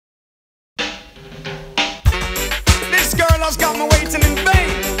This girl has got me waiting in vain.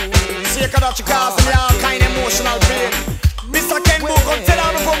 Sake of that she causing me all kind of emotional pain. Mr. Ken Book, come tell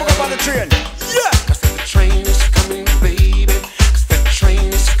her before we go on the train. Yeah! I said the train is coming, baby. Cause the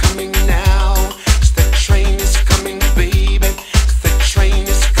train is coming now. Cause the train is coming, baby. Cause the train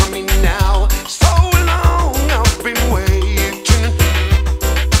is coming now. So long I've been waiting,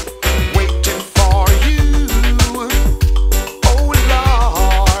 waiting for you. Oh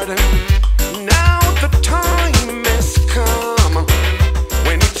Lord, now the time has come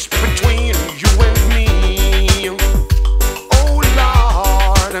when it's between you and me. Oh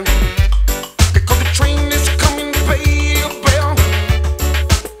Lord, because the train is coming, baby.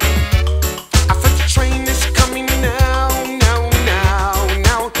 I said the train is coming now, now, now,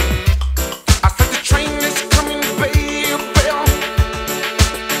 now. I said the train is coming, baby.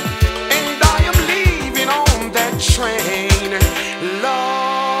 And I am leaving on that train,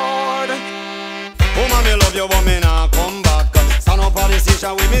 Lord. Woman, me love you, but me nah come back. Stand up on the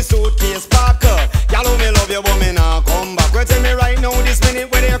station with me suitcase pack. Y'all me love you, but me nah come back. Wait tell me right now, this minute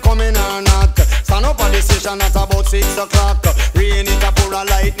where they coming or not. Stand up on the station at about 6 o'clock. Rain it a pour a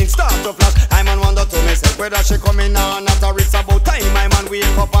lightning start to flash. I man wonder to myself whether she coming or not. Or it's about time my man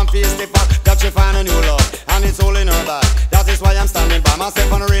wake up and face the fact that she find a new love and it's all in her bag. That is why I'm standing by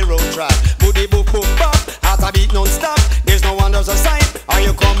myself on a railroad track. Boothe, boop, boop, bop, heart a beat non-stop. There's no wonders of sight. Are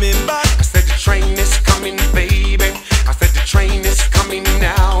you coming back? I said the train is coming, baby. I said the train is coming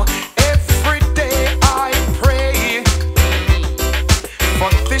now. Every day I pray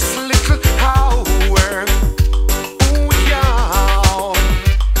for this little hour. Ooh, yeah.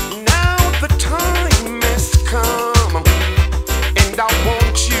 Now the time has come, and I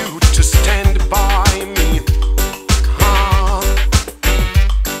want you to stand by me.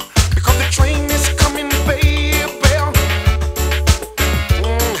 Because the train is coming, baby.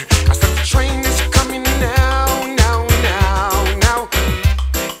 I said the train is coming now, now, now, now.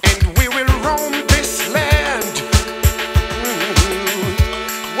 And we will roam this land,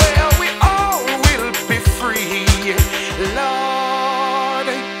 where we all will be free, Lord.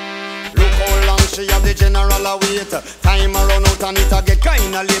 Look how long she have the general await. Time a run out and it a get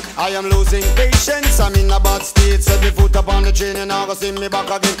kinda late. I am losing patience, I'm in a bad state. Set me foot up on the train and I go see me back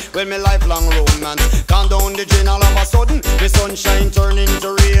again. Well, me lifelong romance gone down the drain. All of a sudden, the sunshine turn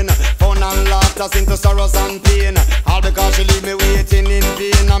into rain. Fun and laughter into sorrows and pain. All because she leave me waiting in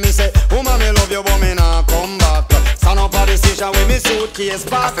vain. And me say, woman, me love you, but me nah come back. Stand up at the station with me suitcase I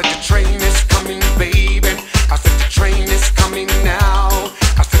back. said the train is coming, baby. I said the train is coming now.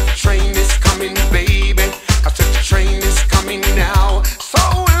 I said the train is coming, baby. I said the train is coming now. So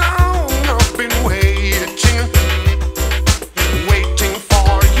long I've been waiting, waiting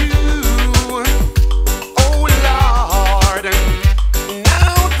for you. Oh Lord,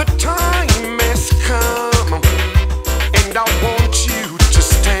 now the time has come, and I want you to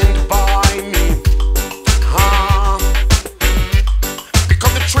stand by me.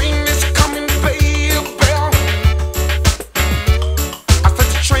 Because the train is coming, baby. I said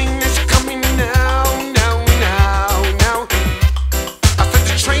the train is coming now, now, now, now. I said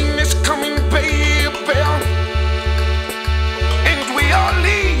the train is coming, baby. And we are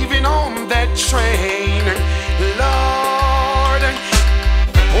leaving on that train, Lord.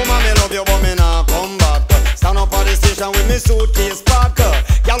 Woman, me love you, but me nah come back. Stand up at the station with me suitcase pack.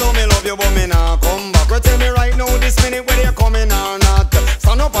 Y'all me love you, but me nah come back. Well, tell me right now, this minute where they coming or not.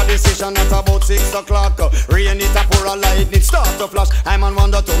 Stand up at the station at about 6 o'clock. Rain it a pour a lightning start to flash. I man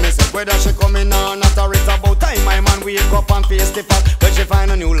wonder to myself whether she coming or not. Or it's about time my man wake up and face the fact when she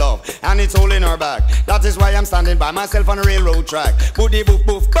find a new love and it's all in her bag. That is why I'm standing by myself on a railroad track. Boothe, boop,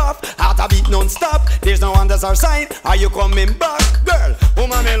 boop, bop, heart a beat non-stop. There's no wonders or sign. Are you coming back, girl?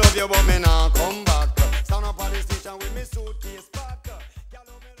 Woman, me love you, but me nah come back. Stand up at the station with me suitcase.